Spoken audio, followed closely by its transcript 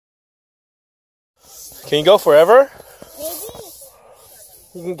Can you go forever?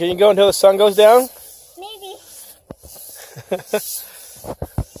 Maybe. Can you go until the sun goes down? Maybe.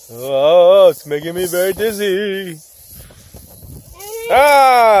 Oh, it's making me very dizzy.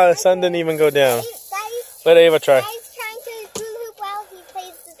 Ah, the sun didn't even go down. Let Ava try. Daddy's trying to hula hoop while he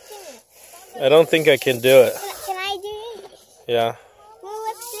plays the tune. I don't think I can do it. Can I do it? Yeah. Well,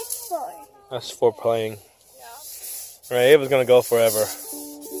 what's this for? That's for playing. Right, Ava's gonna go forever.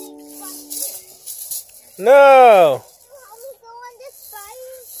 No!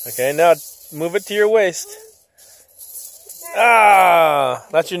 Okay, now move it to your waist. Ah!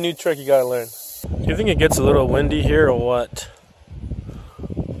 That's your new trick you gotta learn. Do you think it gets a little windy here or what?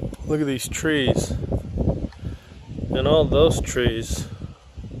 Look at these trees. And all those trees.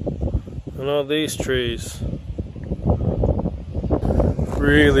 And all these trees.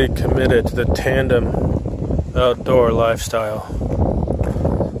 Really committed to the tandem outdoor lifestyle.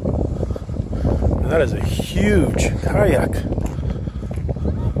 That is a huge kayak.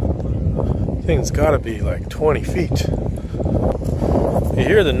 Thing's gotta be like 20 feet.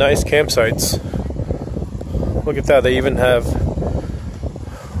 Here are the nice campsites. Look at that, they even have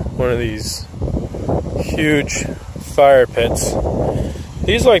one of these huge fire pits.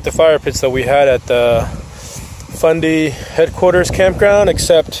 These are like the fire pits that we had at the Fundy headquarters campground,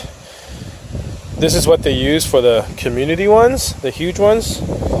 except this is what they use for the community ones, the huge ones,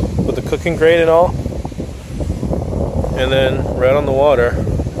 with the cooking grate and all. And then right on the water.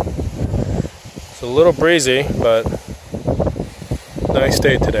 It's a little breezy, but nice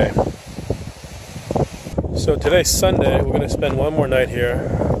day today. So today's Sunday, we're gonna spend one more night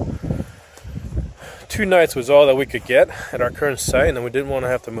here. 2 nights was all that we could get at our current site, and then we didn't want to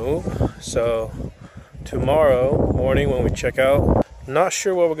have to move. So tomorrow morning when we check out, not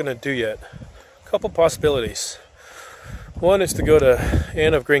sure what we're gonna do yet. A couple possibilities. One is to go to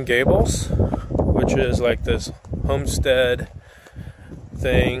Anne of Green Gables, which is like this homestead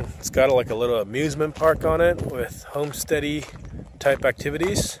thing. It's got like a little amusement park on it with homesteady type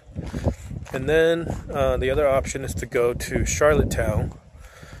activities. And then the other option is to go to Charlottetown,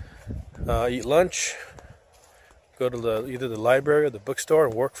 eat lunch, go to either the library or the bookstore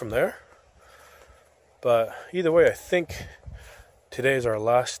and work from there. But either way, I think today is our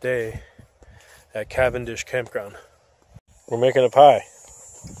last day at Cavendish Campground. We're making a pie.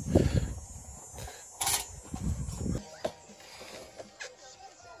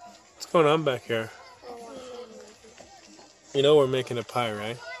 What's going on back here? You know we're making a pie,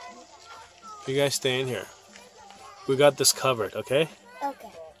 right? You guys stay in here. We got this covered, okay? Okay.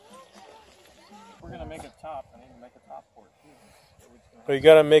 We're gonna make a top. I need to make a top for it too. Oh, you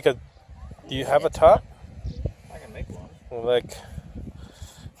gotta make a. Do you have a top? I can make one. Well, like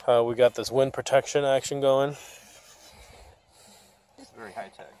how we got this wind protection action going. It's very high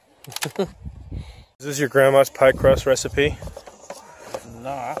tech. Is this your grandma's pie crust recipe? It's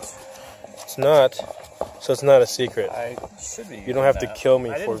not. It's not. So it's not a secret. I should be. You don't have to kill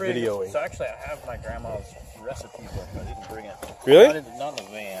me for bring, videoing. So actually, I have my grandma's recipe book, but I didn't bring it. Really? Not in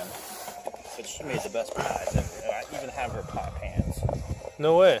the van. But she made the best pies. And I even have her pie pans.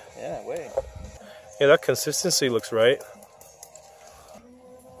 No way. Yeah, wait. Yeah, that consistency looks right.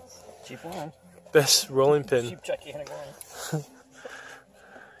 Cheap one. Best rolling pin. Cheap gigantic one.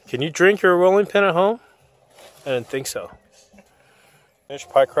 Can you drink your rolling pin at home? I didn't think so. There's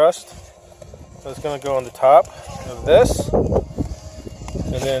pie crust. That's gonna go on the top of this,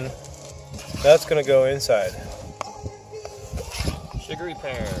 and then that's gonna go inside. Sugary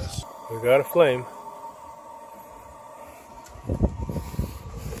pears. We got a flame.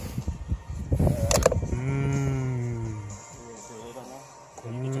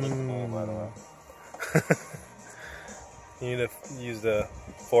 You need to use the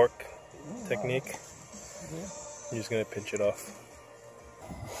fork technique. You're just gonna pinch it off.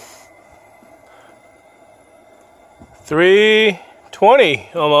 320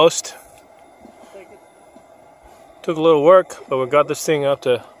 almost. Took a little work, but we got this thing up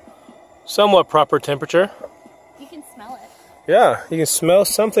to somewhat proper temperature. You can smell it. Yeah, you can smell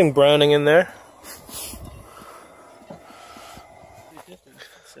something browning in there.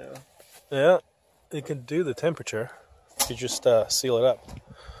 So. Yeah, you can do the temperature. You just seal it up.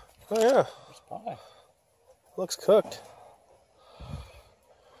 Oh yeah, Pie. looks cooked.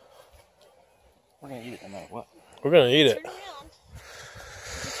 We're gonna eat it no matter what. We're gonna eat it.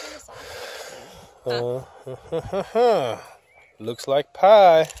 Turn it on. Looks like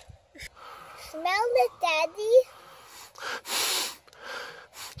pie. Smell it, Daddy.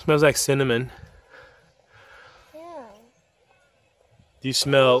 Smells like cinnamon. Yeah. Do you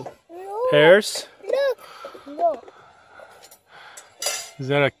smell Look. pears? Look. Look. Is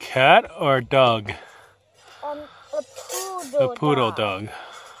that a cat or a dog? A poodle dog.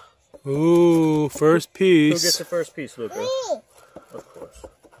 Ooh, first piece. Who gets the first piece, Luca? Me. Of course.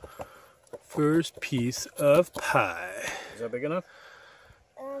 First piece of pie. Is that big enough?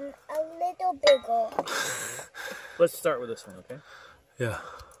 A little bigger. Let's start with this one, okay? Yeah.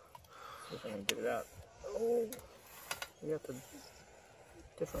 See if I can get it out. We got the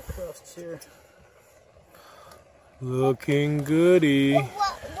different crusts here. Looking goody.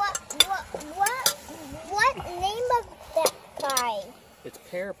 What name of that pie? It's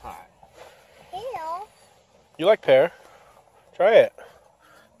pear pie. Pear? You like pear? Try it.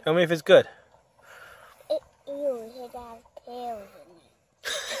 Tell me if it's good. It has pear in it.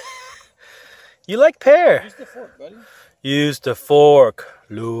 You like pear? Use the fork, buddy. Use the fork,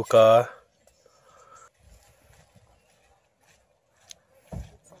 Luca.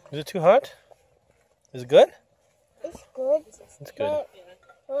 Is it too hot? Is it good? It's good. It's good.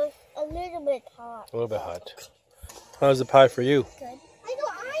 But it's a little bit hot. A little bit hot. How's the pie for you? Good. I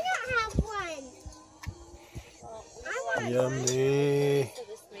don't have one. I want Yummy.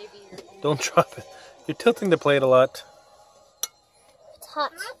 Don't drop it. You're tilting the plate a lot. It's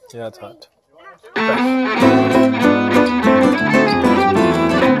hot. Yeah, it's hot.